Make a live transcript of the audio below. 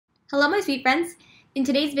Hello my sweet friends. In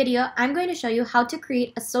today's video, I'm going to show you how to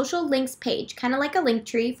create a social links page, kind of like a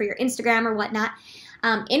LinkTree for your Instagram or whatnot,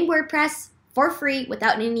 in WordPress for free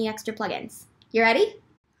without any extra plugins. You ready?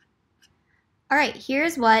 Alright,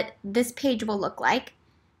 here's what this page will look like.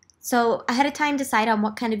 So ahead of time, decide on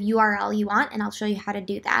what kind of URL you want, and I'll show you how to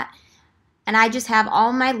do that. And I just have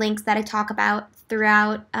all my links that I talk about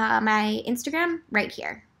throughout my Instagram right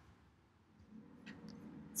here.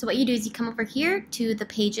 So what you do is you come over here to the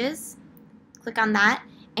pages, click on that,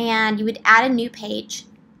 and you would add a new page.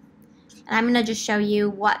 And I'm going to just show you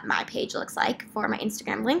what my page looks like for my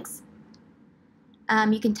Instagram links.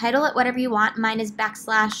 You can title it whatever you want. Mine is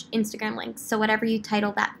 /Instagram links. So whatever you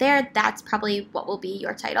title that there, that's probably what will be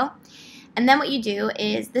your title. And then what you do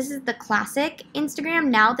is, this is the classic Instagram.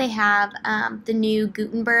 Now they have the new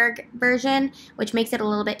Gutenberg version, which makes it a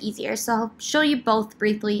little bit easier. So I'll show you both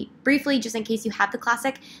briefly, just in case you have the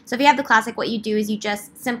classic. So if you have the classic, what you do is you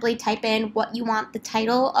just simply type in what you want the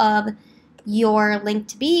title of your link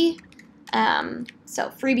to be.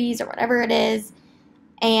 So freebies or whatever it is.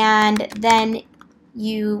 And then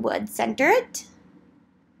you would center it.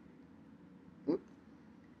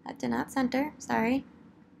 That did not center, sorry.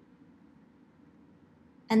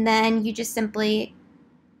 And then you just simply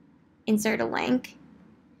insert a link,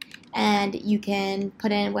 and you can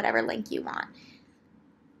put in whatever link you want.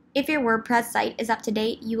 If your WordPress site is up to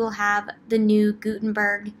date, you will have the new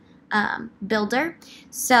Gutenberg builder.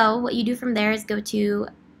 So what you do from there is go to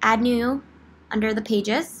Add New under the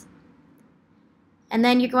pages, and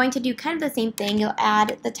then you're going to do kind of the same thing. You'll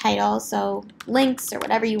add the title, so links or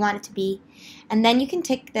whatever you want it to be, and then you can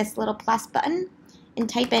tick this little plus button and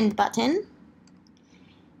type in button.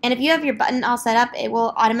 And if you have your button all set up, it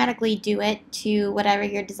will automatically do it to whatever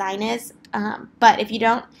your design is. But if you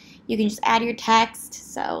don't, you can just add your text.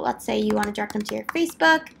 So let's say you want to direct them to your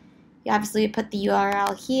Facebook. You obviously would put the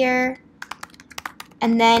URL here.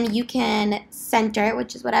 And then you can center it,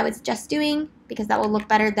 which is what I was just doing, because that will look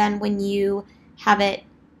better than when you have it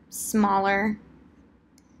smaller,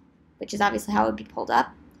 which is obviously how it would be pulled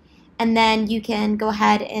up. And then you can go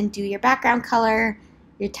ahead and do your background color,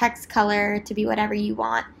 your text color to be whatever you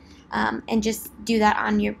want, and just do that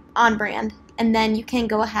on brand. And then you can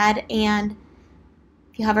go ahead and,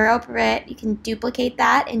 if you hover over it, you can duplicate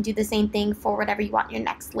that and do the same thing for whatever you want your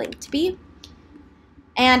next link to be.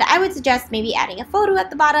 And I would suggest maybe adding a photo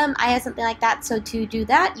at the bottom. I have something like that, so to do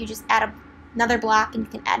that, you just add another block and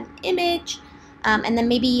you can add an image. And then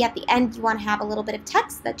maybe at the end you want to have a little bit of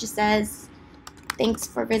text that just says, thanks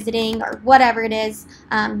for visiting, or whatever it is.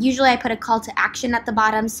 Usually I put a call to action at the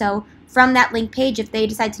bottom, so from that link page, if they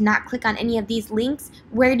decide to not click on any of these links,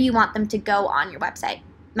 where do you want them to go on your website?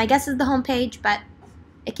 My guess is the home page, but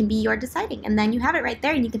it can be your deciding, and then you have it right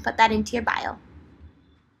there and you can put that into your bio.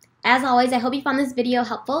 As always, I hope you found this video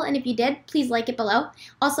helpful, and if you did, please like it below.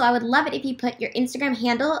 Also, I would love it if you put your Instagram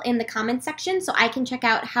handle in the comments section so I can check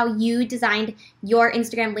out how you designed your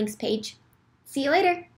Instagram links page. See you later!